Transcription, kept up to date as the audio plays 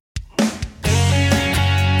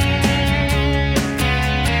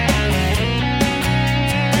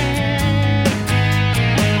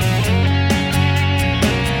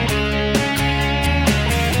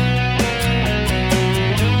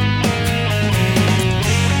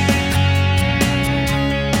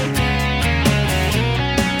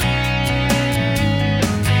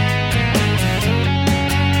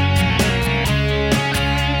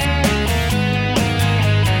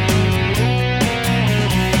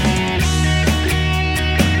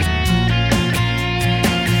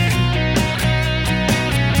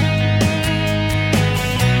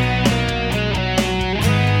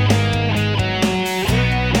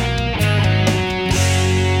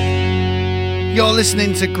You're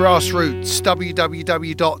listening to Grassroots,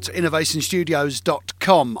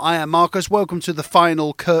 www.innovationstudios.com. I am Marcus. Welcome to the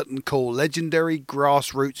final curtain call, Legendary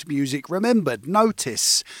Grassroots Music Remembered.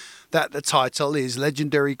 Notice that the title is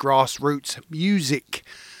Legendary Grassroots Music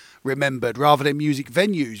Remembered rather than music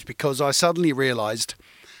venues, because I suddenly realised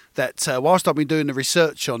that whilst I've been doing the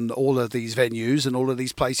research on all of these venues and all of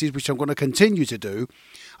these places, which I'm going to continue to do,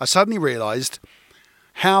 I suddenly realised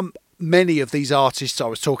how many of these artists I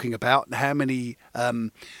was talking about and how many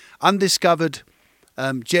undiscovered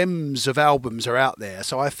gems of albums are out there.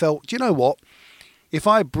 So I felt, do you know what? If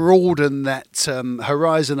I broaden that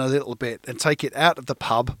horizon a little bit and take it out of the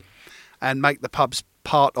pub and make the pubs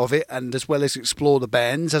part of it, and as well as explore the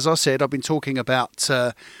bands, as I said, I've been talking about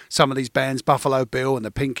some of these bands, Buffalo Bill and the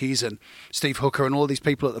Pinkies and Steve Hooker and all these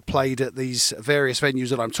people that have played at these various venues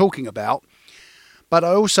that I'm talking about. But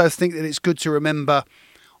I also think that it's good to remember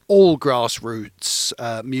all grassroots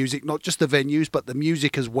music, not just the venues, but the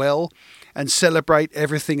music as well, and celebrate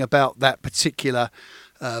everything about that particular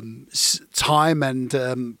time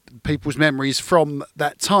and people's memories from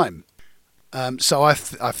that time. So I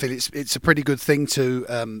feel it's a pretty good thing to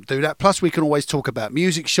do that. Plus, we can always talk about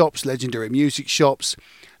music shops, legendary music shops,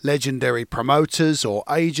 legendary promoters or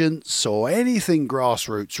agents or anything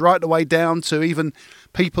grassroots, right the way down to even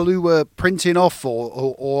people who were printing off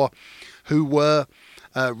or who were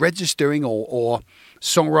registering or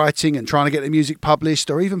songwriting and trying to get the music published,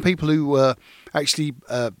 or even people who were actually,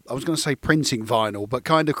 I was going to say printing vinyl, but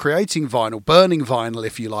kind of creating vinyl, burning vinyl,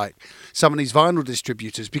 if you like, some of these vinyl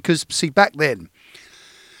distributors. Because, see, back then,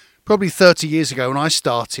 probably 30 years ago when I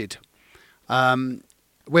started,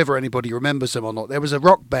 whether anybody remembers them or not, there was a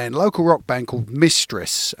rock band, local rock band called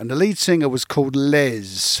Mistress, and the lead singer was called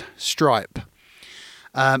Les Stripe.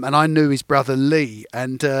 And I knew his brother Lee,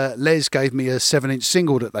 and Les gave me a 7-inch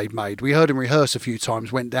single that they'd made. We heard him rehearse a few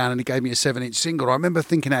times, went down and he gave me a 7-inch single. I remember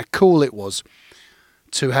thinking how cool it was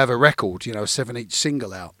to have a record, a 7-inch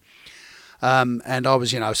single out. And I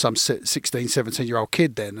was, some 16, 17-year-old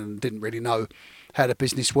kid then and didn't really know how the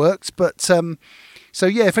business worked. But, so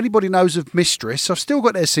yeah, if anybody knows of Mistress, I've still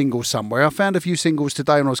got their singles somewhere. I found a few singles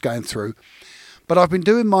today when I was going through. But I've been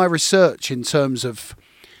doing my research in terms of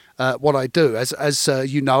what I do. As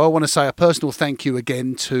you know, I want to say a personal thank you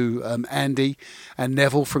again to Andy and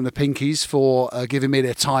Neville from the Pinkies for giving me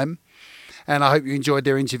their time. And I hope you enjoyed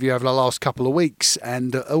their interview over the last couple of weeks.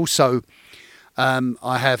 And also,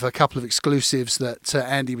 I have a couple of exclusives that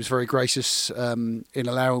Andy was very gracious in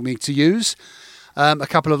allowing me to use. A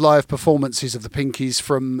couple of live performances of the Pinkies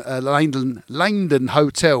from Langdon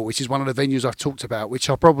Hotel, which is one of the venues I've talked about, which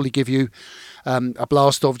I'll probably give you a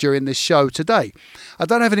blast of during this show today. I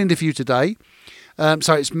don't have an interview today,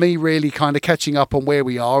 so it's me really kind of catching up on where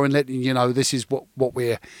we are and letting you know this is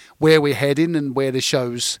where we're heading and where the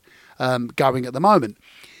show's going at the moment.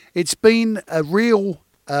 It's been a real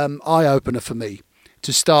eye-opener for me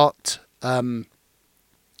to start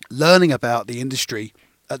learning about the industry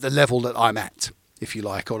at the level that I'm at, if you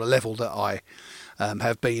like, or the level that I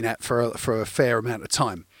have been at for a fair amount of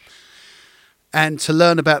time. And to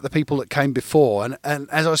learn about the people that came before. And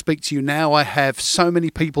as I speak to you now, I have so many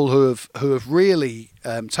people who have really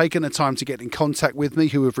taken the time to get in contact with me,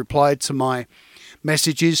 who have replied to my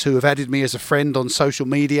messages, who have added me as a friend on social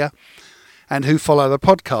media, and who follow the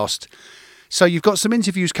podcast. So you've got some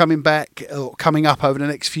interviews coming up over the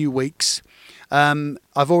next few weeks.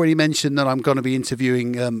 I've already mentioned that I'm going to be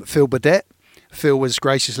interviewing Phil Burdett. Phil has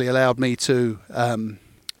graciously allowed me to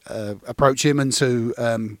approach him and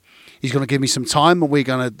to... he's going to give me some time, and we're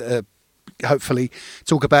going to hopefully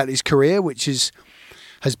talk about his career, which has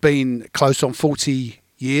been close on 40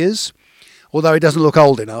 years, although he doesn't look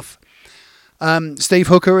old enough. Steve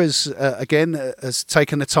Hooker has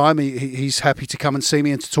taken the time. He's happy to come and see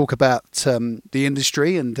me and to talk about the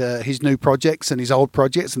industry and his new projects and his old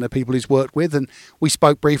projects and the people he's worked with. And we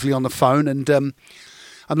spoke briefly on the phone, and I'm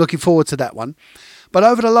looking forward to that one. But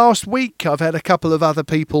over the last week, I've had a couple of other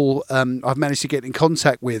people I've managed to get in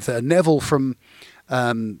contact with. Neville from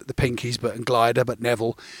the Pinkies and Glider, but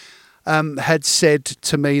Neville had said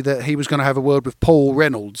to me that he was going to have a word with Paul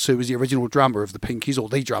Reynolds, who was the original drummer of the Pinkies, or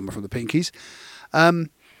the drummer from the Pinkies, and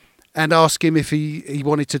ask him if he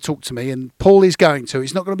wanted to talk to me. And Paul is going to.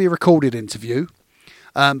 It's not going to be a recorded interview,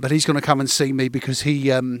 but he's going to come and see me because he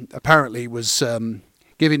apparently was...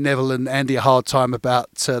 giving Neville and Andy a hard time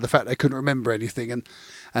about the fact they couldn't remember anything,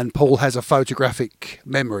 and Paul has a photographic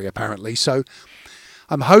memory apparently. So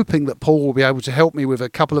I'm hoping that Paul will be able to help me with a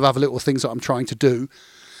couple of other little things that I'm trying to do.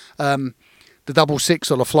 The double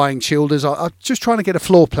six or the flying Childers. I'm just trying to get a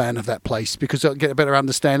floor plan of that place because I'll get a better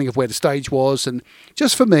understanding of where the stage was, and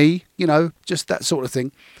just for me, just that sort of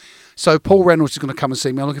thing. So Paul Reynolds is going to come and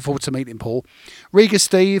see me. I'm looking forward to meeting Paul. Riga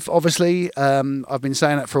Steve, obviously, I've been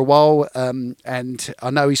saying that for a while, and I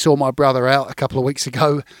know he saw my brother out a couple of weeks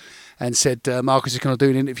ago and said Marcus is going to do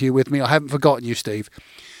an interview with me. I haven't forgotten you, Steve.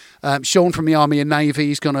 Sean from the Army and Navy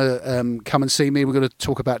is going to come and see me. We're going to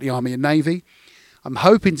talk about the Army and Navy. I'm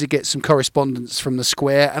hoping to get some correspondence from the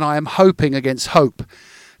Square, and I am hoping against hope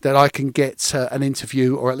that I can get an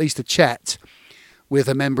interview or at least a chat with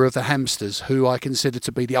a member of the Hamsters, who I consider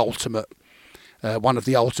to be the ultimate, one of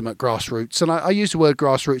the ultimate grassroots. And I use the word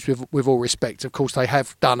grassroots with all respect. Of course, they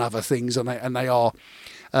have done other things, and they are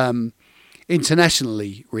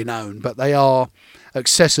internationally renowned, but they are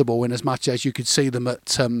accessible in as much as you could see them at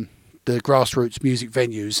the grassroots music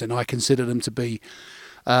venues, and I consider them to be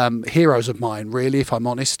heroes of mine, really, if I'm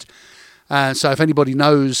honest. And so if anybody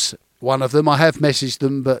knows one of them, I have messaged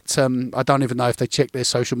them, but I don't even know if they check their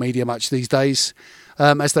social media much these days,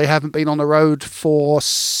 as they haven't been on the road for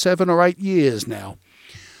 7 or 8 years now.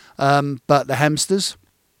 But the Hamsters,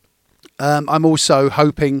 I'm also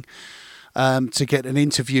hoping to get an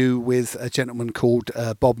interview with a gentleman called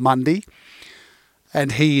Bob Mundy,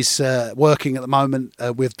 and he's working at the moment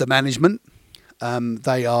with The Management.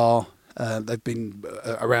 They've been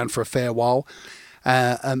around for a fair while,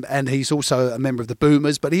 and he's also a member of the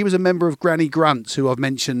Boomers, but he was a member of Granny Grunt, who I've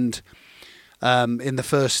mentioned in the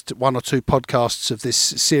first 1 or 2 podcasts of this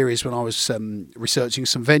series when I was researching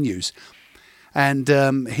some venues, and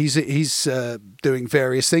he's doing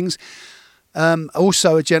various things.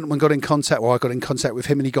 Also, a gentleman got in contact, I got in contact with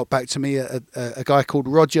him, and he got back to me, a guy called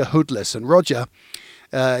Roger Hoodless. And Roger,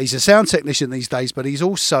 he's a sound technician these days, but he's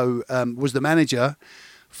also was the manager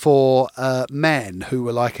for Man, who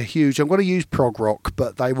were like a huge, I'm going to use prog rock,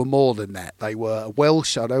 but they were more than that. They were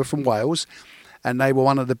Welsh, they were from Wales, and they were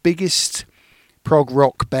one of the biggest prog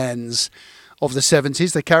rock bands of the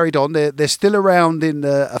 70s. They carried on. They're still around in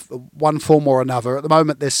one form or another. At the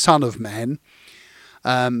moment, they're Son of Man.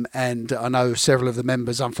 And I know several of the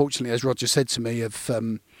members, unfortunately, as Roger said to me,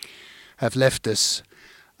 have left us.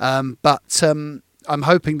 But I'm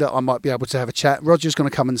hoping that I might be able to have a chat. Roger's going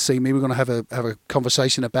to come and see me. We're going to have a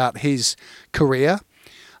conversation about his career,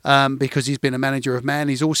 because he's been a manager of Man.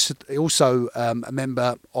 He's also a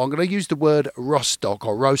member. I'm going to use the word Rostock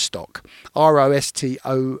or Rostock, Rostock,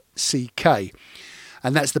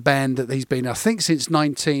 and that's the band that he's been, I think, since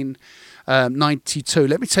 1992.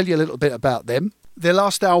 Let me tell you a little bit about them. Their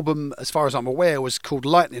last album, as far as I'm aware, was called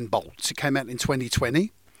Lightning Bolt. It came out in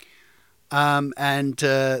 2020. And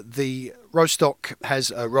the Rostock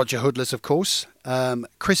has Roger Hoodless, of course,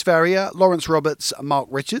 Chris Varia, Lawrence Roberts, and Mark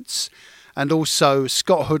Richards, and also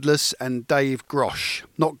Scott Hoodless and Dave Grosh.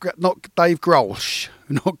 Not Dave Grosh,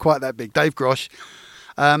 not quite that big, Dave Grosh.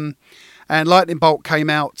 And Lightning Bolt came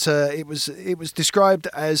out, it was described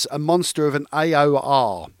as a monster of an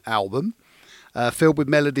AOR album, filled with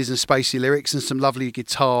melodies and spacey lyrics and some lovely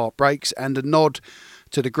guitar breaks, and a nod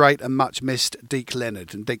to the great and much missed Deke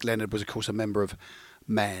Leonard. And Deke Leonard was, of course, a member of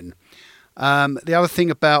Man. The other thing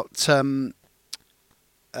about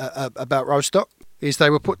Rostock is they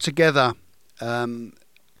were put together,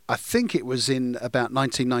 I think it was in about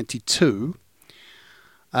 1992,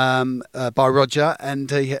 by Roger,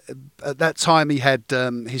 and at that time he had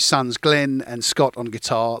his sons Glenn and Scott on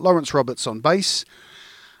guitar, Lawrence Roberts on bass,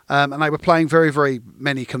 and they were playing very, very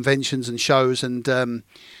many conventions and shows, and the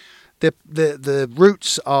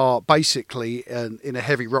roots are basically in a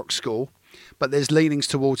heavy rock school, but there's leanings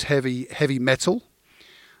towards heavy metal,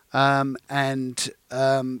 and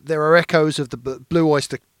there are echoes of the Blue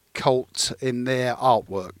Oyster Cult in their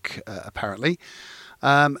artwork, apparently,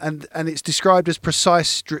 and it's described as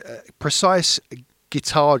precise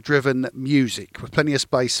guitar-driven music with plenty of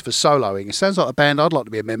space for soloing. It sounds like a band I'd like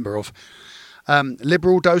to be a member of.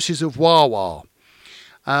 Liberal doses of wah-wah.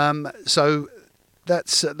 So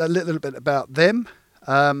that's a little bit about them.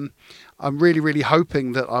 I'm really, really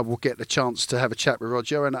hoping that I will get the chance to have a chat with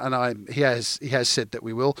Roger, and he has said that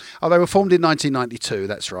we will. Oh, they were formed in 1992,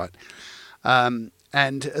 that's right.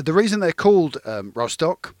 And the reason they're called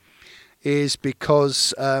Rostock is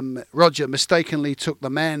because Roger mistakenly took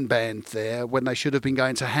the Man band there when they should have been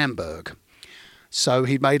going to Hamburg. So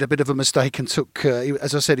he made a bit of a mistake and took,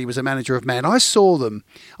 as I said, he was a manager of Man. I saw them.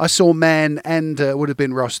 I saw Man and would have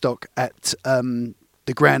been Rostock at the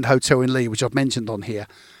Grand Hotel in Lee, which I've mentioned on here.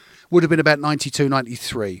 Would have been about 92,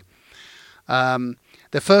 93. Their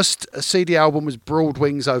first CD album was Broad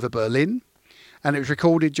Wings Over Berlin, and it was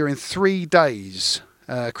recorded during 3 days,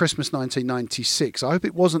 Christmas 1996. I hope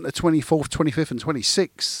it wasn't the 24th, 25th and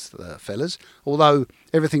 26th, fellas, although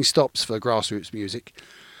everything stops for grassroots music.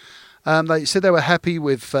 They said they were happy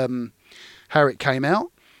with how it came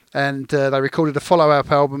out, And they recorded a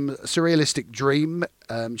follow-up album, Surrealistic Dream,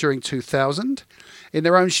 during 2000 in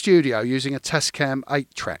their own studio using a Tascam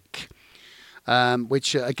 8-track,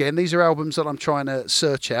 which, again, these are albums that I'm trying to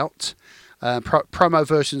search out. Promo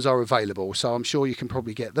versions are available, so I'm sure you can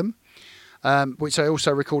probably get them, which they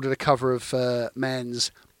also recorded a cover of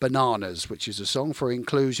Man's Bananas, which is a song for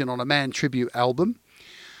inclusion on a Man tribute album.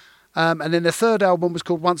 And then the third album was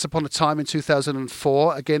called Once Upon a Time in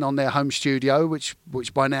 2004, again on their home studio, which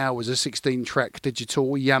by now was a 16-track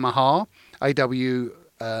digital Yamaha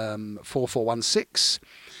AW4416.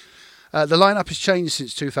 The lineup has changed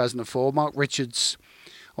since 2004. Mark Richards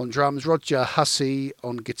on drums, Roger Hussey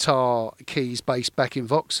on guitar, keys, bass, backing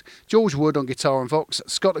Vox, George Wood on guitar and Vox.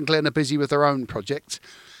 Scott and Glenn are busy with their own project,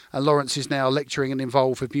 and Lawrence is now lecturing and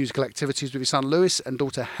involved with musical activities with his son Lewis and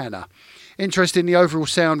daughter Hannah. Interesting, the overall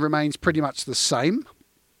sound remains pretty much the same.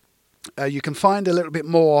 You can find a little bit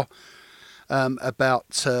more about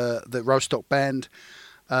the Rostock band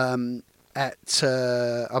I'm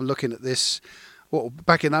looking at this. Well,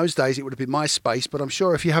 back in those days it would have been MySpace, but I'm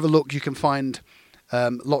sure if you have a look you can find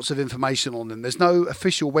lots of information on them. There's no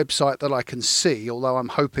official website that I can see, although I'm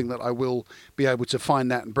hoping that I will be able to find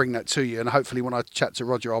that and bring that to you. And hopefully when I chat to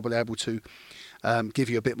Roger, I'll be able to give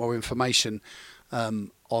you a bit more information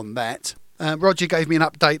on that. Roger gave me an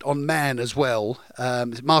update on Man as well.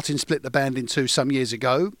 Martin split the band in two some years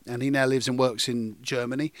ago, and he now lives and works in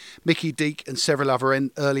Germany. Mickey Deek and several other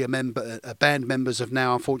earlier band members have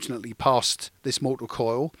now unfortunately passed this mortal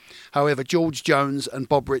coil. However, George Jones and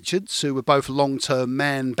Bob Richards, who were both long-term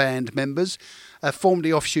Man band members, formed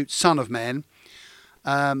the offshoot Son of Man,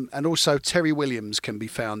 and also Terry Williams can be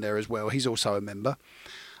found there as well. He's also a member.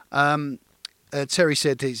 Terry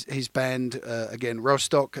said his band, again,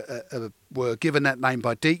 Rostock, were given that name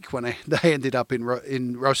by Deek when they ended up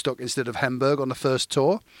in Rostock instead of Hamburg on the first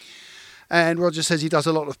tour. And Roger says he does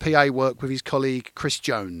a lot of PA work with his colleague Chris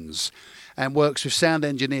Jones and works with sound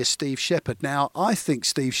engineer Steve Shepherd. Now, I think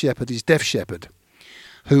Steve Shepherd is Def Shepherd,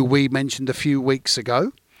 who we mentioned a few weeks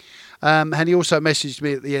ago. And he also messaged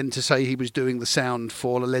me at the end to say he was doing the sound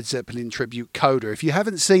for the Led Zeppelin tribute Coda. If you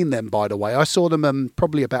haven't seen them, by the way, I saw them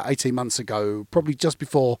probably about 18 months ago, probably just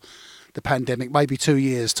before the pandemic, maybe 2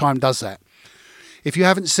 years. Time does that. If you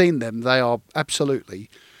haven't seen them, they are absolutely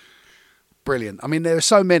brilliant. I mean, there are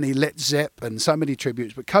so many Led Zepp and so many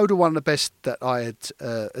tributes, but Coda one of the best that I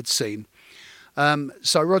had seen.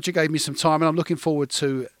 So Roger gave me some time, and I'm looking forward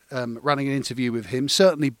to running an interview with him.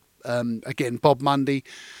 Certainly, again, Bob Mundy.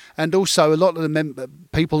 And also a lot of the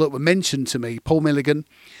people that were mentioned to me, Paul Milligan,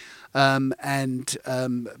 and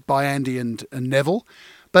by Andy and Neville.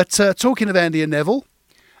 But talking of Andy and Neville,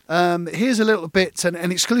 here's a little bit,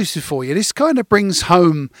 an exclusive for you. This kind of brings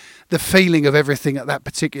home the feeling of everything at that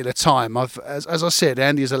particular time. As I said,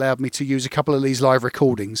 Andy has allowed me to use a couple of these live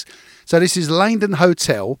recordings. So this is Langdon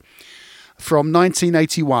Hotel from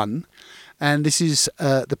 1981, and this is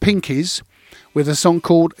the Pinkies with a song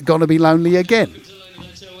called Gonna Be Lonely Again.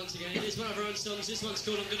 This one's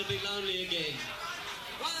called I'm Gonna Be Lonely Again.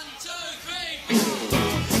 1, 2, 3.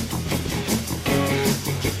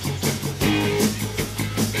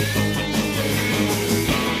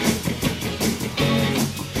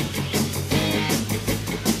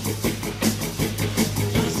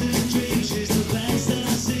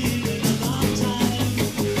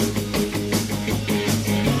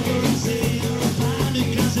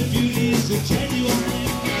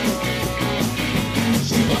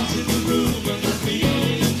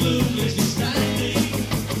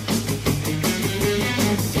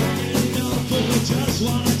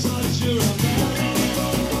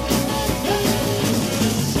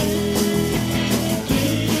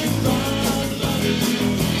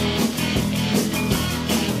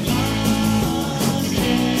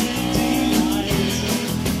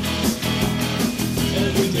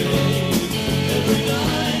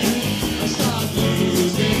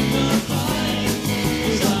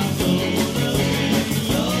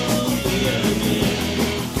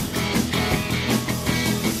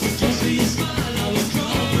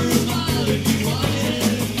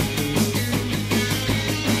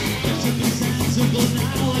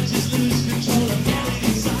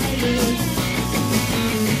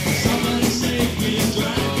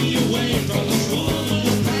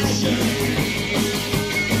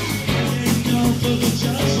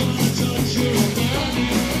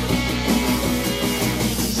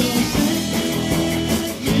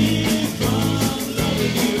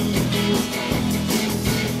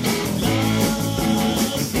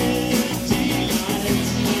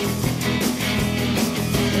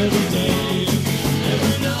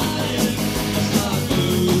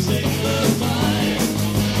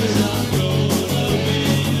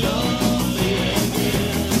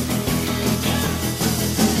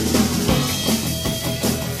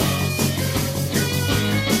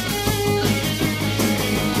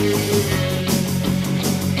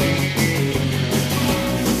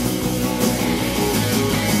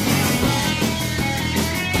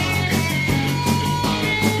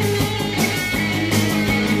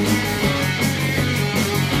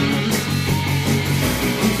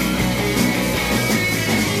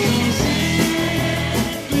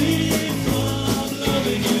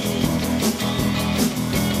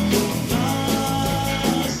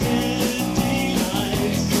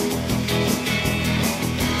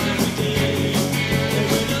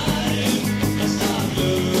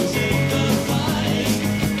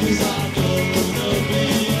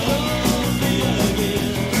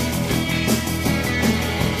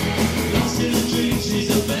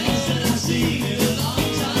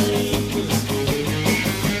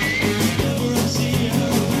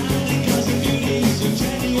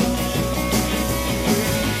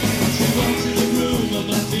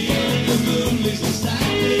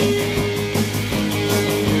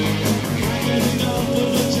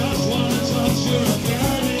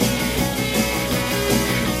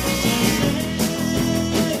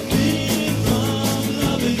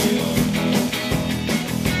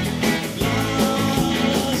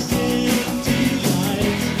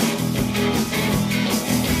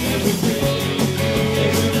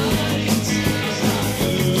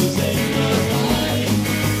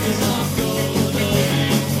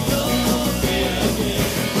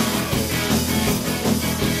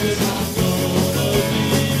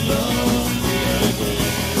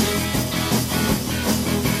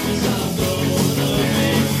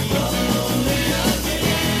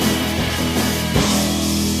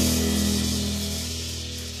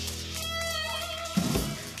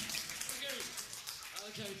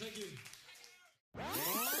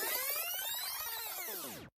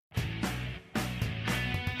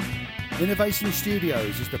 Innovation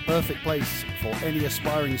Studios is the perfect place for any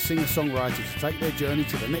aspiring singer-songwriter to take their journey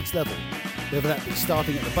to the next level. Whether that be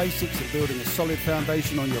starting at the basics of building a solid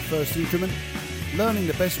foundation on your first instrument, learning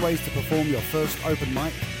the best ways to perform your first open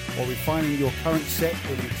mic, or refining your current set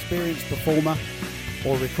with an experienced performer,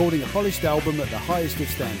 or recording a polished album at the highest of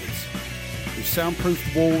standards. With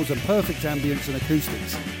soundproofed walls and perfect ambience and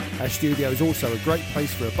acoustics, our studio is also a great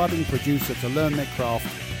place for a budding producer to learn their craft,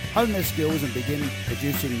 hone their skills and begin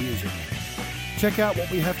producing music. Check out what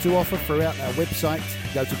we have to offer throughout our website.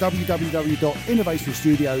 Go to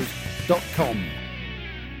www.innovationstudios.com.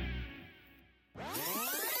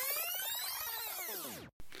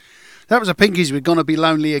 That was the Pinkies with Gonna Be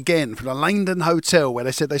Lonely Again from the Langdon Hotel, where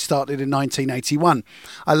they said they started in 1981.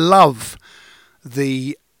 I love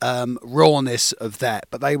the rawness of that,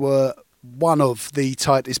 but they were one of the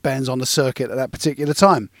tightest bands on the circuit at that particular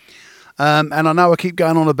time. And I know I keep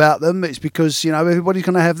going on about them. It's because, you know, everybody's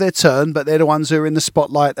going to have their turn, but they're the ones who are in the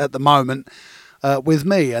spotlight at the moment with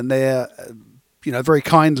me. And they're, you know, very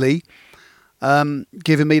kindly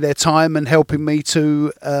giving me their time and helping me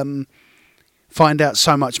to find out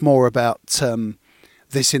so much more about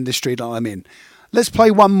this industry that I'm in. Let's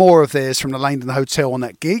play one more of theirs from the Langdon Hotel on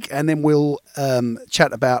that gig, and then we'll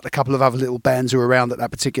chat about a couple of other little bands who were around at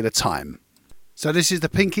that particular time. So this is the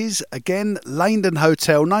Pinkies, again, Langdon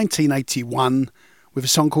Hotel, 1981, with a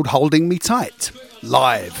song called Holding Me Tight,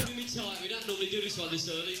 live. Holding Me Tight. We don't normally do this one this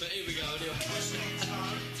early, but here we go.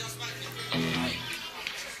 Anyway.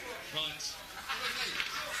 Right.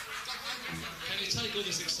 Can you take all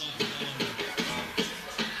this excitement?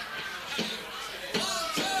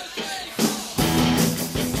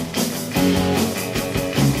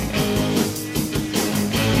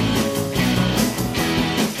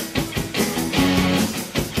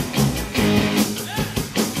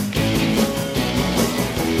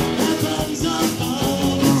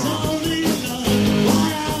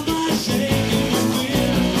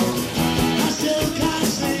 Still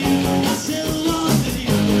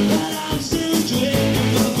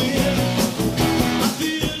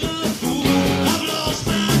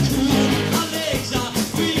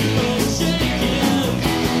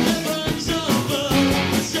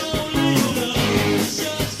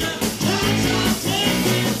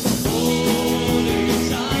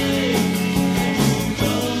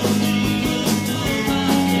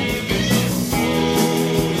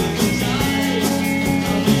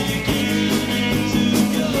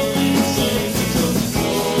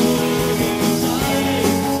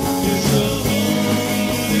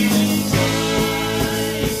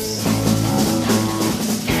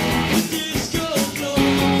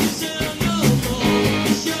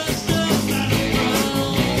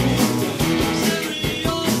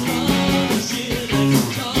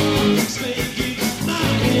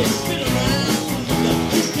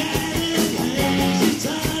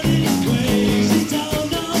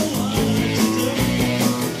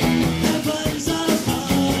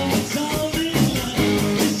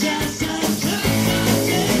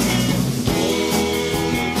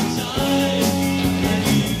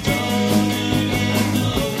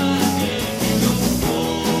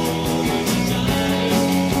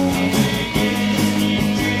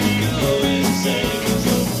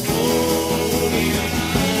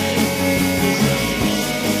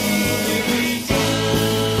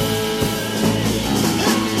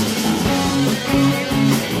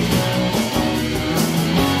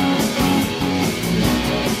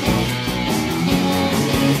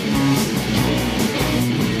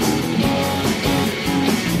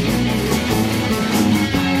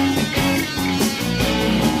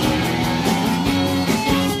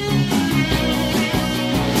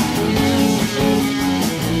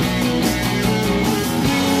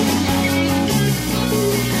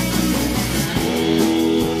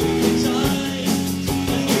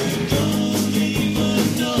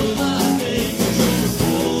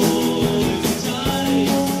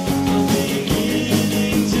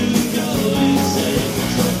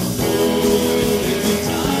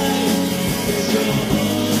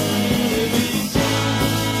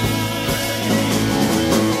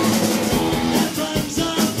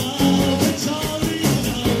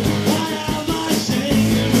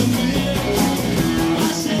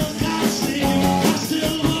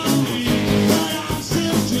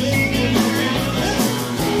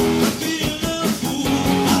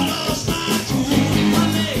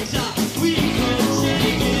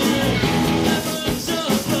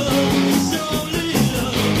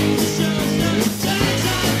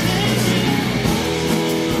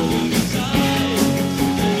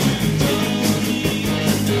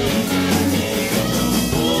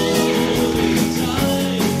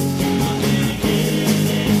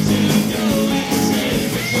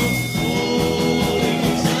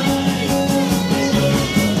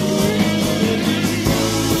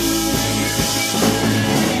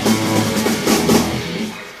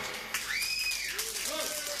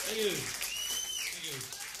Thank you. Thank you.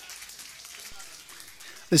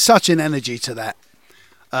 There's such an energy to that.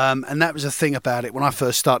 And that was the thing about it when I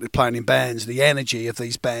first started playing in bands, the energy of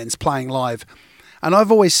these bands playing live. And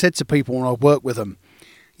I've always said to people when I work with them,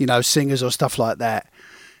 you know, singers or stuff like that,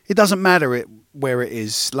 it doesn't matter where it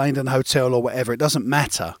is, Langdon Hotel or whatever, it doesn't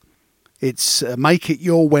matter. It's make it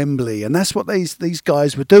your Wembley. And that's what these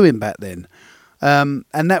guys were doing back then. And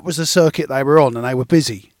that was the circuit they were on, and they were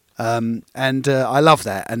busy. And I love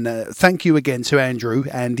that. And thank you again to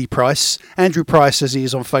Andy Price, Andrew Price as he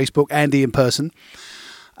is on Facebook, Andy in person,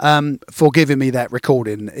 for giving me that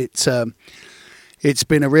recording. It's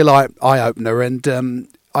been a real eye-opener, and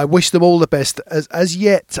I wish them all the best. As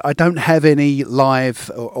yet, I don't have any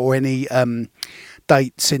live or any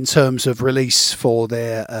dates in terms of release for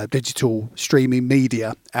their digital streaming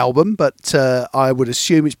media album, but I would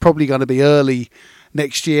assume it's probably going to be early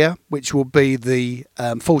next year, which will be the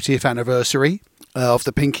 40th anniversary of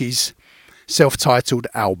the Pinkies' self-titled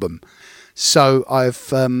album. So I've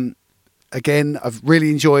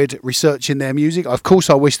really enjoyed researching their music. Of course,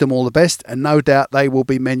 I wish them all the best, and no doubt they will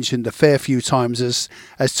be mentioned a fair few times as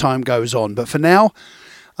time goes on. But for now,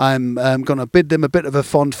 I'm going to bid them a bit of a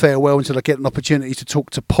fond farewell until I get an opportunity to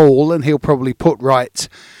talk to Paul, and he'll probably put right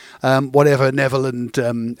whatever Neville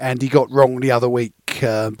and Andy got wrong the other week.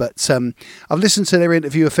 But I've listened to their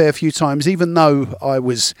interview a fair few times, even though I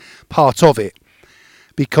was part of it,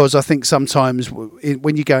 because I think sometimes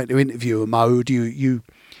when you go into interviewer mode, you're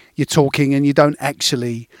talking and you don't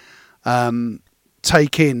actually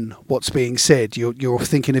take in what's being said. You're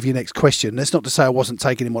thinking of your next question. That's not to say I wasn't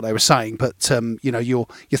taking in what they were saying, but you're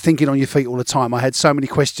thinking on your feet all the time. I had so many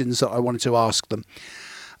questions that I wanted to ask them,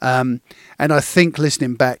 and I think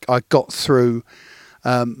listening back, I got through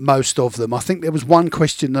most of them. I think there was one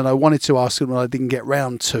question that I wanted to ask them that I didn't get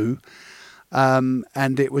round to,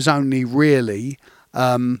 and it was only really,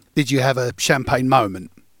 did you have a champagne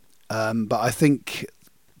moment? But I think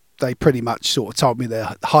they pretty much sort of told me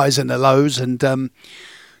their highs and their lows, and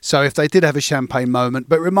so if they did have a champagne moment,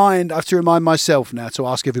 but I have to remind myself now to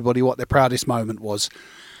ask everybody what their proudest moment was.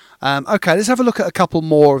 Okay, let's have a look at a couple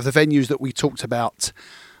more of the venues that we talked about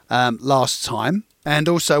last time, and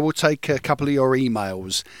also we'll take a couple of your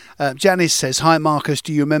emails. Janice says, "Hi Marcus,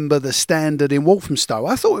 do you remember the Standard in Walthamstow?"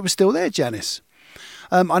 I thought it was still there, Janice.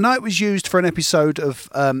 I know it was used for an episode of,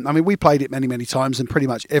 we played it many, many times, and pretty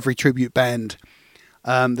much every tribute band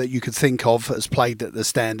that you could think of has played at the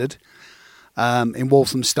Standard in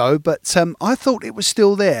Walthamstow, but I thought it was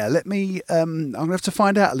still there. I'm going to have to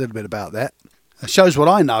find out a little bit about that. It shows what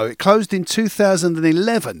I know. It closed in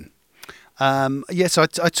 2011. Yes, I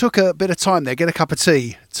took a bit of time there, get a cup of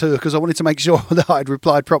tea too, because I wanted to make sure that I'd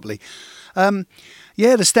replied properly.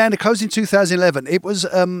 Yeah, the Standard closed in 2011. It was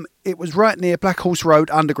right near Black Horse Road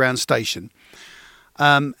Underground Station.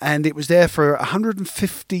 And it was there for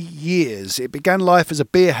 150 years. It began life as a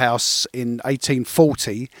beer house in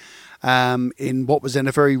 1840 in what was then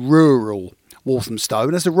a very rural Walthamstow.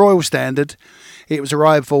 And as the Royal Standard, it was a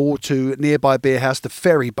rival to nearby beer house, the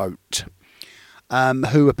Ferry Boat,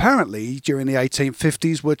 who apparently during the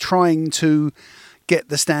 1850s were trying to get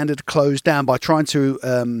the Standard closed down by trying to,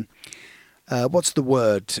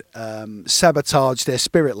 sabotage their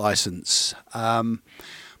spirit licence.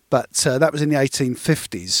 But that was in the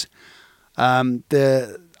 1850s.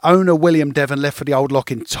 The owner, William Devon, left for the Old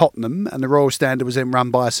Lock in Tottenham, and the Royal Standard was then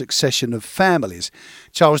run by a succession of families.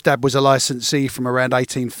 Charles Dabb was a licensee from around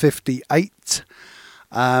 1858.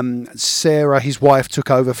 Sarah, his wife,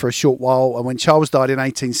 took over for a short while, and when Charles died in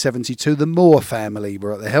 1872, the Moore family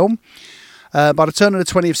were at the helm. By the turn of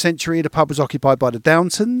the 20th century, the pub was occupied by the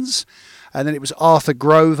Downtons, and then it was Arthur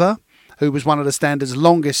Grover, who was one of the Standard's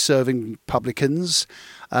longest-serving publicans,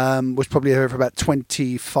 was probably here for about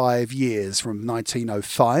 25 years, from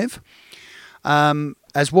 1905.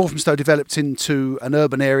 As Walthamstow developed into an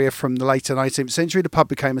urban area from the later 19th century, the pub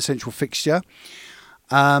became a central fixture,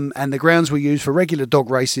 and the grounds were used for regular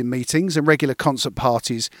dog racing meetings, and regular concert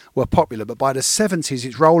parties were popular. But by the 70s,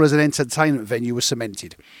 its role as an entertainment venue was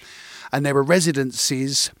cemented, and there were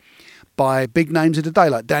residencies by big names of the day,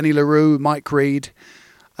 like Danny LaRue, Mike Reid,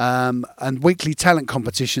 and weekly talent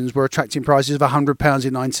competitions were attracting prizes of £100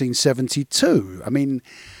 in 1972. I mean,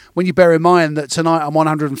 when you bear in mind that tonight I'm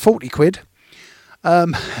 140 quid, but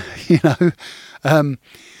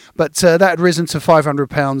that had risen to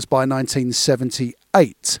 £500 by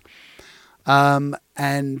 1978. The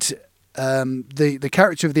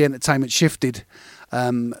character of the entertainment shifted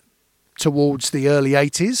towards the early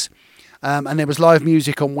 80s. And there was live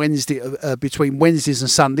music on Wednesday between Wednesdays and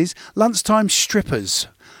Sundays. Lunchtime strippers.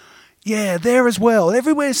 Yeah, there as well.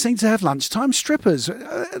 Everywhere seems to have lunchtime strippers.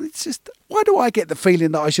 And it's just, why do I get the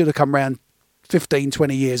feeling that I should have come round 15,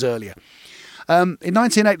 20 years earlier? In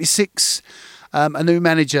 1986, a new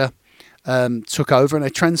manager took over and they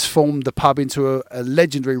transformed the pub into a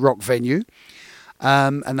legendary rock venue.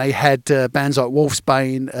 And they had bands like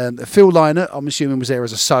Wolfsbane. Phil Lynott, I'm assuming, was there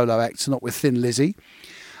as a solo act, not with Thin Lizzy.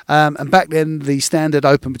 And back then, the Standard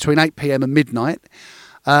opened between 8 p.m. and midnight.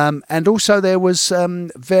 And also there was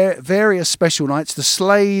various special nights. The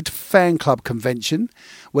Slade Fan Club Convention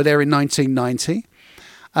were there in 1990.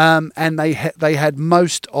 And they had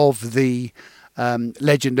most of the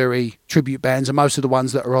legendary tribute bands and most of the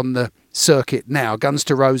ones that are on the circuit now. Guns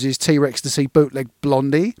to Roses, T-Rex to see Bootleg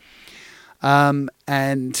Blondie.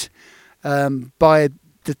 And by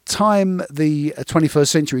the time the 21st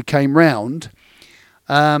century came round,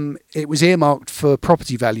 it was earmarked for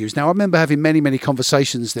property values. Now, I remember having many, many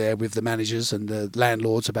conversations there with the managers and the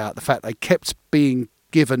landlords about the fact they kept being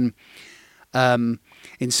given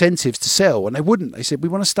incentives to sell, and they wouldn't. They said, we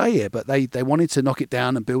want to stay here, but they wanted to knock it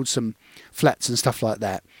down and build some flats and stuff like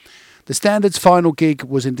that. The Standard's final gig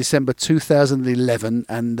was in December 2011,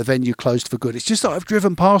 and the venue closed for good. It's just that I've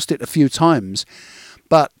driven past it a few times.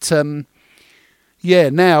 But,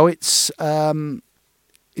 now it's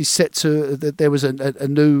set to... There was a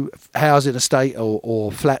new housing estate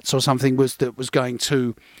or flats or something that was going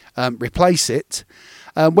to replace it.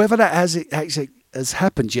 Whether that has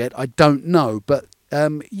happened yet, I don't know. But,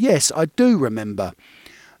 yes, I do remember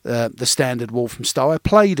the Standard Walthamstow. I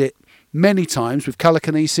played it many times with Colour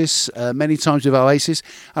Kinesis, many times with Oasis,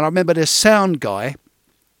 and I remember the sound guy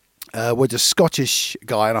was a Scottish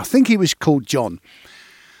guy, and I think he was called John.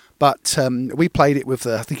 But we played it with,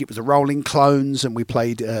 I think it was the Rolling Clones, and we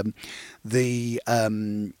played it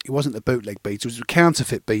wasn't the bootleg Beatles, it was the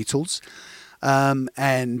counterfeit Beatles,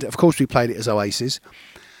 and of course we played it as Oasis,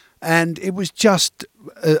 and it was just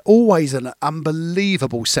always an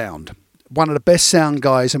unbelievable sound. One of the best sound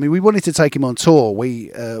guys. I mean, we wanted to take him on tour.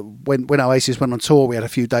 We when Oasis went on tour, we had a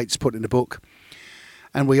few dates put in the book,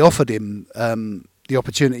 and we offered him the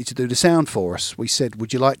opportunity to do the sound for us. We said,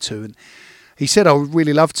 would you like to? And he said, I would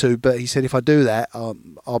really love to, but he said, if I do that,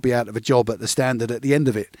 I'll be out of a job at the Standard at the end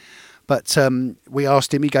of it. But we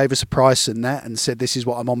asked him, he gave us a price and that, and said, this is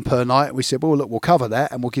what I'm on per night. And we said, well, look, we'll cover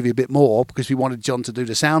that, and we'll give you a bit more, because we wanted John to do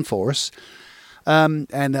the sound for us. And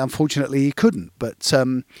unfortunately he couldn't. But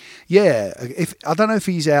if I don't know if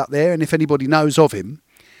he's out there and if anybody knows of him,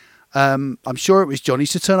 I'm sure it was John. He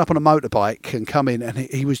used to turn up on a motorbike and come in, and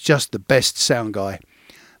he was just the best sound guy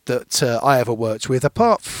that I ever worked with,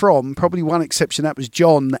 apart from probably one exception. That was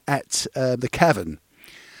John at the Cavern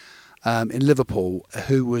in Liverpool,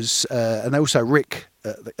 who was and also Rick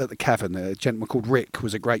at the Cavern. A gentleman called Rick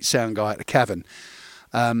was a great sound guy at the Cavern.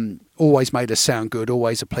 Always made us sound good,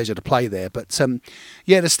 always a pleasure to play there. But the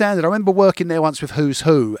Standard, I remember working there once with Who's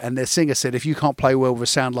Who, and their singer said, if you can't play well with a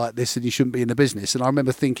sound like this, then you shouldn't be in the business. And I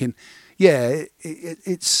remember thinking,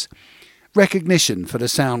 it's recognition for the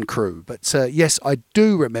sound crew. But yes, I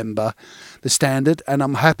do remember the Standard, and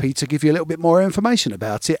I'm happy to give you a little bit more information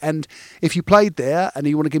about it. And if you played there and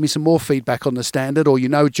you want to give me some more feedback on the Standard, or you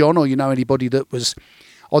know John, or you know anybody that was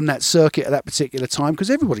on that circuit at that particular time, because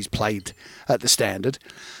everybody's played at the Standard,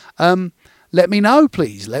 let me know,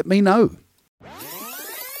 please. Let me know.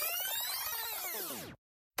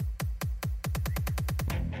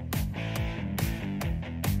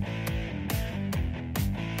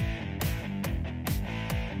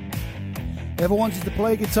 Ever wanted to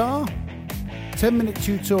play guitar? 10-minute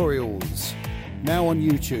tutorials, now on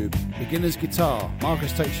YouTube. Beginner's Guitar.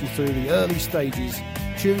 Marcus takes you through the early stages,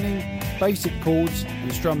 tuning, basic chords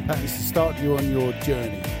and strum patterns to start you on your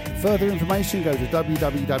journey. For further information, go to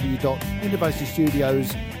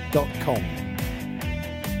www.universitystudios.com.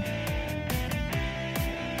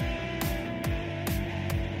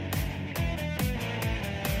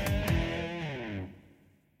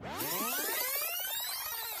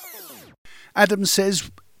 Adam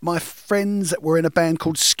says, my friends were in a band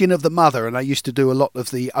called Skin of the Mother, and they used to do a lot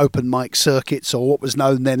of the open mic circuits, or what was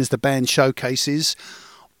known then as the band showcases,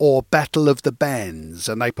 or Battle of the Bands,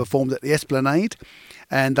 and they performed at the Esplanade,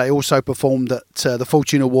 and they also performed at the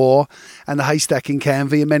Fortune of War and the Haystack in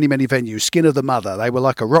Canvey and many, many venues. Skin of the Mother, they were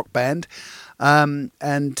like a rock band, and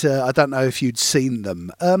I don't know if you'd seen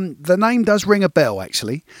them. The name does ring a bell,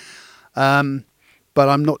 actually, but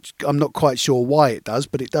I'm not quite sure why it does,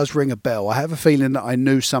 but it does ring a bell. I have a feeling that I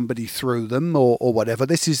knew somebody through them or whatever.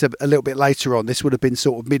 This is a little bit later on. This would have been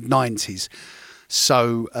sort of mid-90s.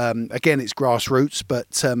 So, again, it's grassroots,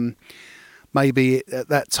 but maybe at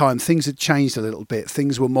that time things had changed a little bit.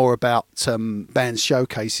 Things were more about band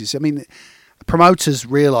showcases. I mean, promoters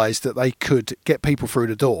realised that they could get people through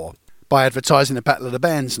the door by advertising a Battle of the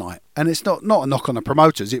Bands night. And it's not a knock on the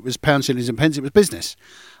promoters. It was pounds, shillings and pence. It was business.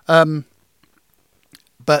 But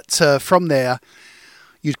from there,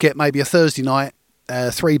 you'd get maybe a Thursday night,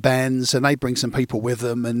 3 bands, and they'd bring some people with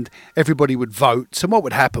them, and everybody would vote. And what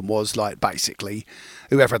would happen was, like, basically,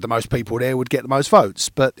 whoever had the most people there would get the most votes.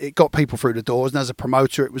 But it got people through the doors, and as a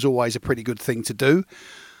promoter, it was always a pretty good thing to do.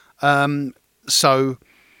 So,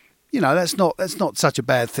 you know, that's not such a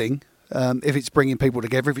bad thing. If it's bringing people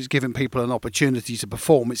together, if it's giving people an opportunity to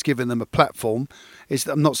perform, it's giving them a platform.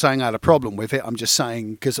 I'm not saying I had a problem with it. I'm just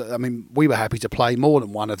saying, because, I mean, we were happy to play more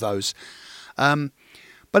than one of those.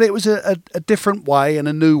 But it was a different way and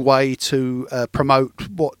a new way to promote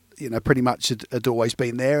what, you know, pretty much had always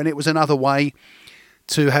been there. And it was another way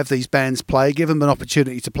to have these bands play, give them an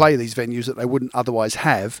opportunity to play these venues that they wouldn't otherwise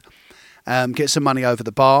have, get some money over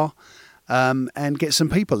the bar, and get some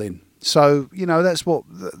people in. So, you know, that's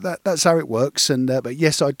how it works. And but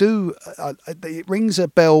yes, I do. It rings a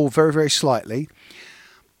bell very, very slightly,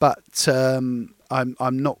 but I'm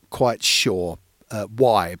not quite sure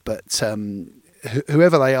why. But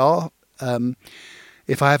whoever they are,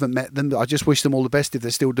 if I haven't met them, I just wish them all the best if they're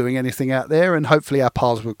still doing anything out there, and hopefully our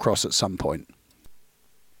paths will cross at some point.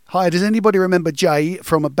 Hi, does anybody remember Jay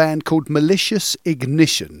from a band called Malicious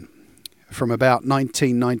Ignition from about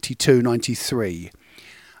 1992-93?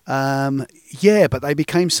 Yeah, but they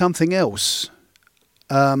became something else.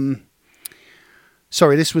 Sorry,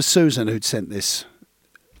 this was Susan who'd sent this.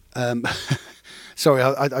 Sorry,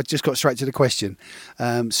 I just got straight to the question.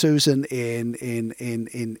 Susan in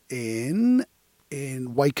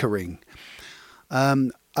Wakering.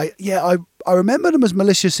 I remember them as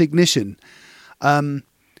Malicious Ignition,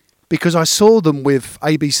 because I saw them with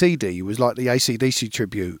ABCD. It was like the AC/DC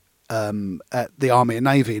tribute at the Army and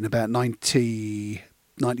Navy in about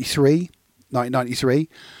 1993.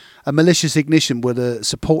 And Malicious Ignition were the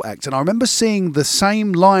support act, and I remember seeing the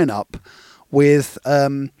same lineup with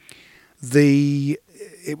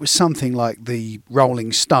it was something like the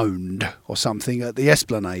Rolling Stoned or something at the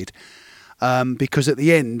Esplanade, because at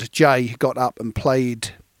the end Jay got up and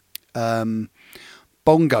played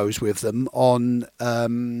bongos with them on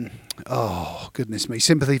oh goodness me,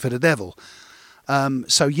 Sympathy for the Devil.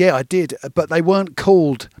 So yeah, I did, but they weren't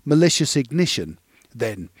called Malicious Ignition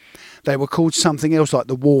then. They were called something else, like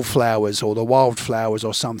the Wallflowers or the Wildflowers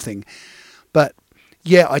or something. But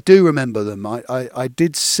yeah, I do remember them. I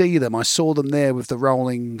did see them. I saw them there with the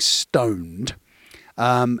Rolling Stoned.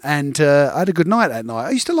 And I had a good night that night.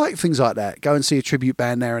 I used to like things like that. Go and see a tribute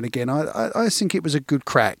band there and again. I think it was a good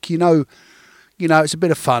crack. You know, it's a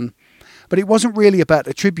bit of fun. But it wasn't really about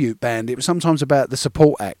the tribute band. It was sometimes about the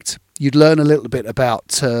support act. You'd learn a little bit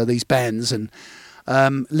about these bands and a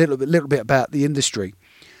little bit about the industry.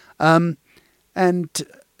 And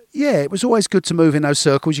yeah, it was always good to move in those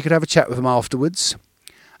circles. You could have a chat with them afterwards.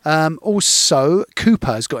 Also,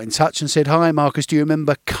 Cooper has got in touch and said, "Hi Marcus, do you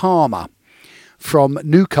remember Karma from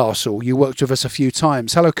Newcastle? You worked with us a few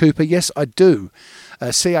times." Hello Cooper, yes I do.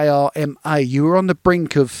 Carma. You were on the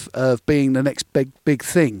brink of being the next big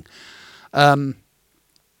thing.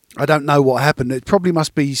 I don't know what happened. It probably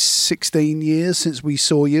must be 16 years since we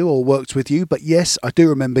saw you or worked with you, but yes, I do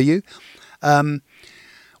remember you.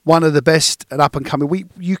 One of the best and up and coming.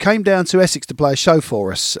 You came down to Essex to play a show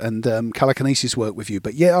for us, and Colokinesis worked with you.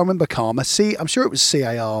 But yeah, I remember Karma. I'm sure it was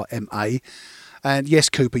Carma. And yes,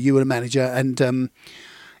 Cooper, you were the manager, and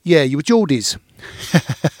yeah, you were Geordies.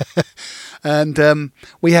 And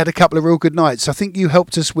we had a couple of real good nights. I think you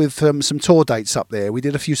helped us with some tour dates up there. We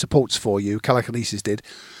did a few supports for you. Colokinesis did.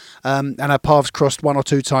 And our paths crossed 1 or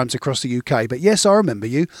 2 times across the UK. But yes, I remember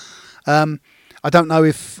you. I don't know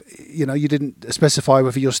if, you didn't specify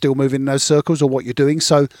whether you're still moving in those circles or what you're doing.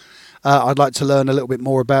 So I'd like to learn a little bit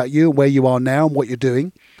more about you and where you are now and what you're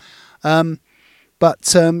doing.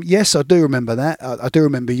 But yes, I do remember that. I do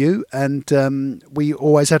remember you. And we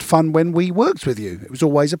always had fun when we worked with you. It was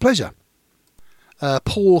always a pleasure.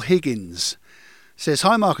 Paul Higgins says,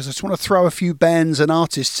 "Hi Marcus, I just want to throw a few bands and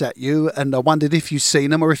artists at you, and I wondered if you've seen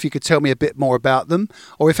them or if you could tell me a bit more about them,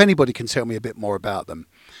 or if anybody can tell me a bit more about them."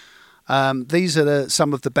 These are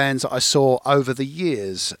some of the bands that I saw over the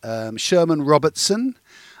years. Sherman Robertson,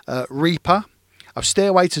 Reaper,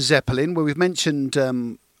 Stairway to Zeppelin, where we've mentioned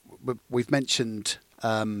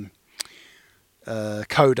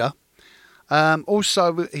Coda.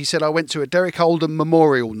 Also, he said, I went to a Derek Oldham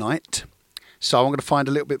Memorial Night. So I'm going to find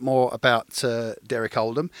a little bit more about Derek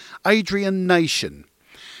Oldham. Adrian Nation.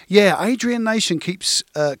 Yeah, Adrian Nation keeps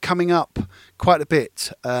coming up quite a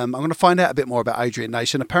bit. I'm going to find out a bit more about Adrian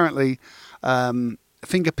Nation. Apparently,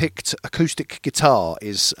 finger-picked acoustic guitar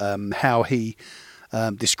is how he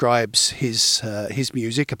describes his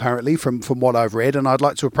music, apparently, from what I've read. And I'd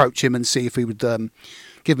like to approach him and see if he would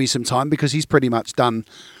give me some time, because he's pretty much done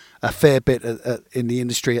a fair bit in the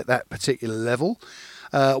industry at that particular level.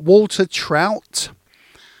 Walter Trout,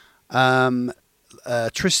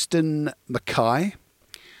 Tristan Mackay,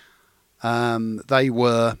 they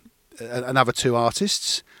were another two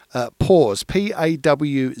artists. Pawz,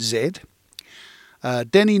 Pawz,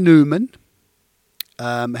 Denny Newman,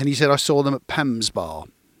 and he said, I saw them at Pam's Bar.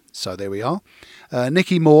 So there we are.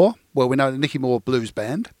 Nicky Moore, well, we know the Nicky Moore Blues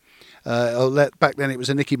Band. Back then it was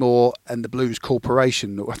a Nicky Moore and the Blues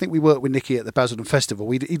Corporation. I think we worked with Nicky at the Basildon Festival.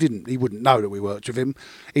 He wouldn't know that we worked with him.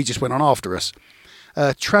 He just went on after us.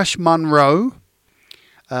 Trash Munro,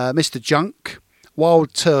 Mr. Junk,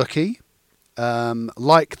 Wild Turkey,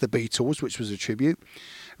 Like the Beatles, which was a tribute.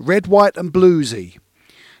 Red, White and Bluesy.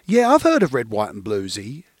 Yeah, I've heard of Red, White and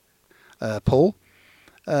Bluesy, Paul.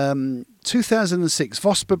 2006,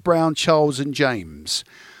 Vosper, Brown, Charles and James.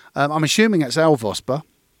 I'm assuming that's Al Vosper,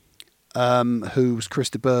 who's Chris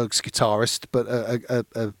de Burgh's guitarist, but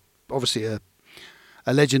obviously a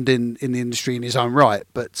legend in the industry in his own right.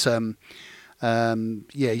 But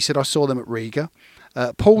yeah, he said, I saw them at Riga.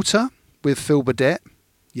 Porter with Phil Burdett.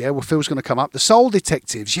 Yeah, well, Phil's going to come up. The Soul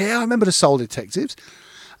Detectives. Yeah, I remember the Soul Detectives.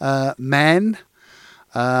 Man.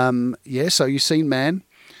 Yeah, so you've seen Man.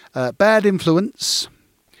 Bad Influence.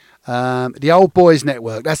 The Old Boys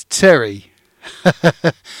Network. That's Terry.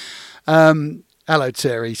 Hello,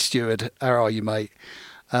 Terry Stewart. How are you, mate?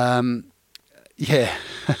 Yeah.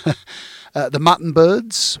 The Mutton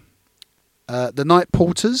Birds. The Night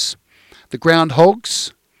Porters. The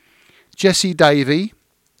Groundhogs. Jesse Davey.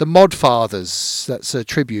 The Mod Fathers. That's a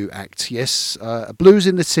tribute act, yes. Blues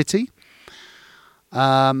in the City.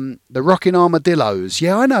 The Rockin' Armadillos.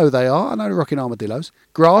 Yeah, I know they are. I know the Rockin' Armadillos.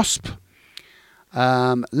 Grasp.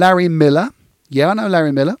 Larry Miller. Yeah, I know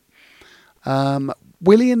Larry Miller.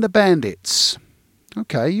 Willie and the Bandits.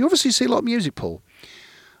 Okay, you obviously see a lot of music, Paul.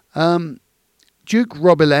 Duke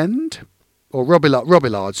Robillard, or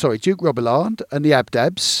Robillard, sorry, Duke Robillard and the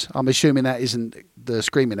Abdabs. I'm assuming that isn't the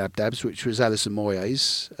Screaming Abdabs, which was Alison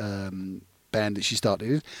Moyet's band that she started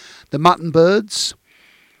with. The Mutton Birds.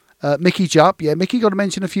 Mickey Jupp, yeah, Mickey got a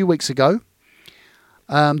mention a few weeks ago.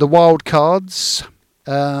 The Wild Cards,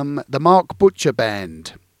 the Mark Butcher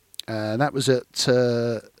Band. That was at,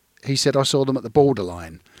 he said, I saw them at the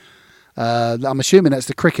Borderline. I'm assuming that's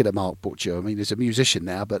the cricketer Mark Butcher. I mean, he's a musician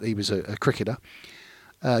now, but he was a cricketer.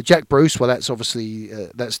 Jack Bruce, well, that's obviously,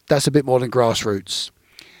 that's a bit more than grassroots.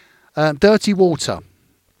 Dirty Water,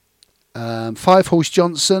 Five Horse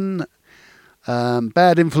Johnson,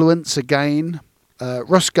 Bad Influence again.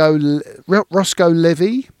 Roscoe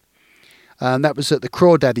Levy, that was at the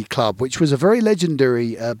Crawdaddy Club, which was a very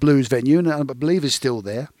legendary blues venue, and I believe is still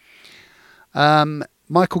there.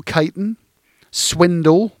 Michael Caton,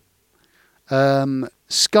 Swindle,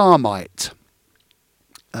 Scarmite.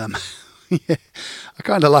 Yeah, I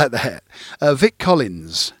kind of like that. Vic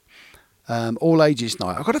Collins, All Ages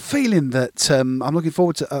Night. I've got a feeling that I'm looking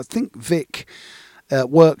forward to. I think Vic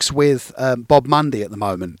works with Bob Mundy at the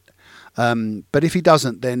moment. But if he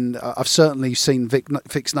doesn't, then I've certainly seen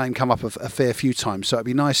Vic's name come up a fair few times. So it'd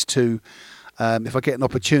be nice to, if I get an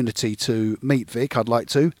opportunity to meet Vic, I'd like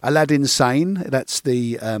to. Aladdin Sane, that's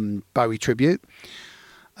the Bowie tribute.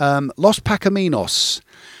 Los Pacaminos.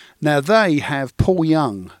 Now they have Paul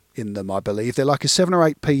Young in them, I believe. They're like a 7 or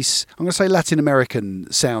 8 piece, I'm going to say Latin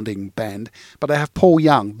American sounding band, but they have Paul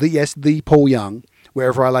Young, the Paul Young,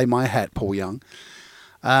 wherever I lay my hat, Paul Young.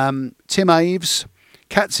 Tim Aves.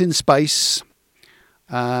 Cats in Space,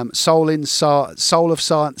 Soul of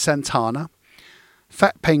Santana,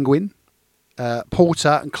 Fat Penguin,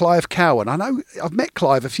 Porter and Clive Cowan. I know I've met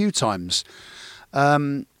Clive a few times.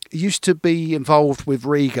 He used to be involved with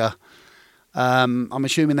Riga. I'm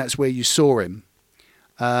assuming that's where you saw him.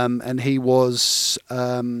 And he was,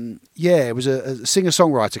 it was a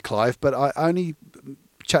singer-songwriter, Clive, but I only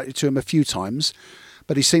chatted to him a few times.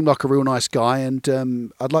 But he seemed like a real nice guy,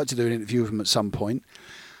 and I'd like to do an interview with him at some point.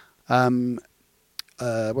 Where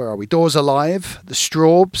are we? Doors Alive, The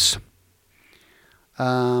Strawbs,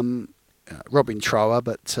 Robin Trower,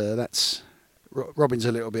 but that's Robin's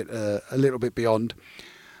a little bit beyond.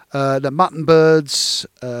 The Mutton Birds,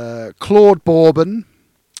 Claude Bourbon,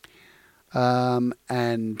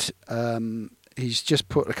 and he's just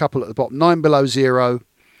put a couple at the bottom. 9 Below Zero.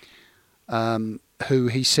 Who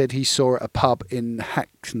he said he saw at a pub in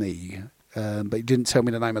Hackney, but he didn't tell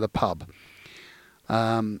me the name of the pub.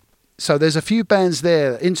 So there's a few bands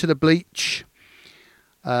there. Into the Bleach,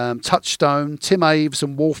 Touchstone, Tim Aves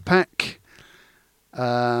and Wolfpack,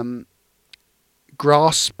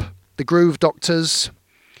 Grasp, the Groove Doctors,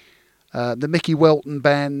 the Mickey Welton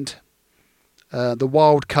Band, the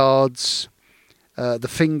Wild Cards, the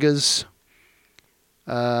Fingers,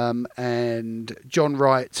 and John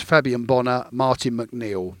Wright, Fabian Bonner, Martin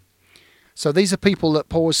McNeil. So these are people that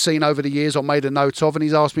Paul has seen over the years or made a note of, and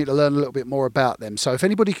he's asked me to learn a little bit more about them. So if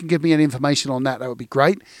anybody can give me any information on that, that would be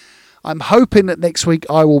great. I'm hoping that next week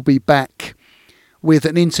I will be back with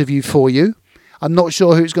an interview for you. I'm not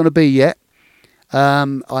sure who it's going to be yet.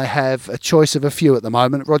 I have a choice of a few at the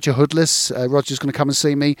moment. Roger Hoodless, Roger's going to come and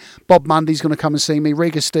see me. Bob Mundy's going to come and see me.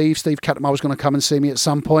 Riga Steve Cattermole is going to come and see me at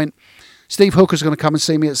some point. Steve Hooker's going to come and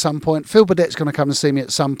see me at some point. Phil Burdett's going to come and see me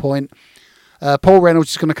at some point. Paul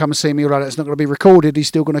Reynolds is going to come and see me, although it's not going to be recorded. He's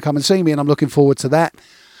still going to come and see me, and I'm looking forward to that.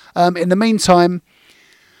 In the meantime,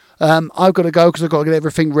 I've got to go because I've got to get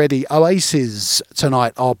everything ready. Oasis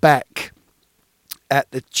tonight are back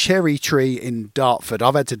at the Cherry Tree in Dartford.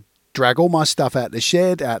 I've had to drag all my stuff out the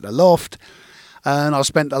shed, out the loft, and I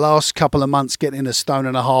spent the last couple of months getting a stone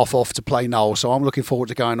and a half off to play Noel, so I'm looking forward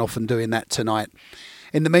to going off and doing that tonight.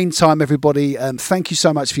 In the meantime, everybody, thank you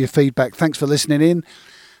so much for your feedback. Thanks for listening in.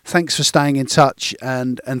 Thanks for staying in touch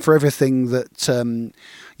and for everything that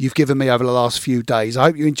you've given me over the last few days. I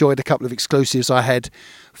hope you enjoyed a couple of exclusives I had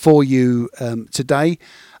for you today.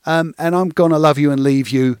 And I'm going to love you and leave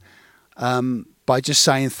you by just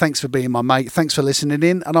saying thanks for being my mate. Thanks for listening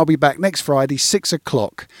in. And I'll be back next Friday, 6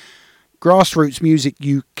 o'clock. Grassroots Music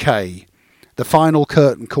UK. The final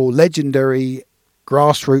curtain call. Legendary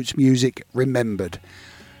Grassroots Music Remembered.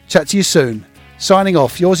 Chat to you soon. Signing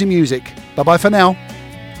off. Yours in music. Bye-bye for now.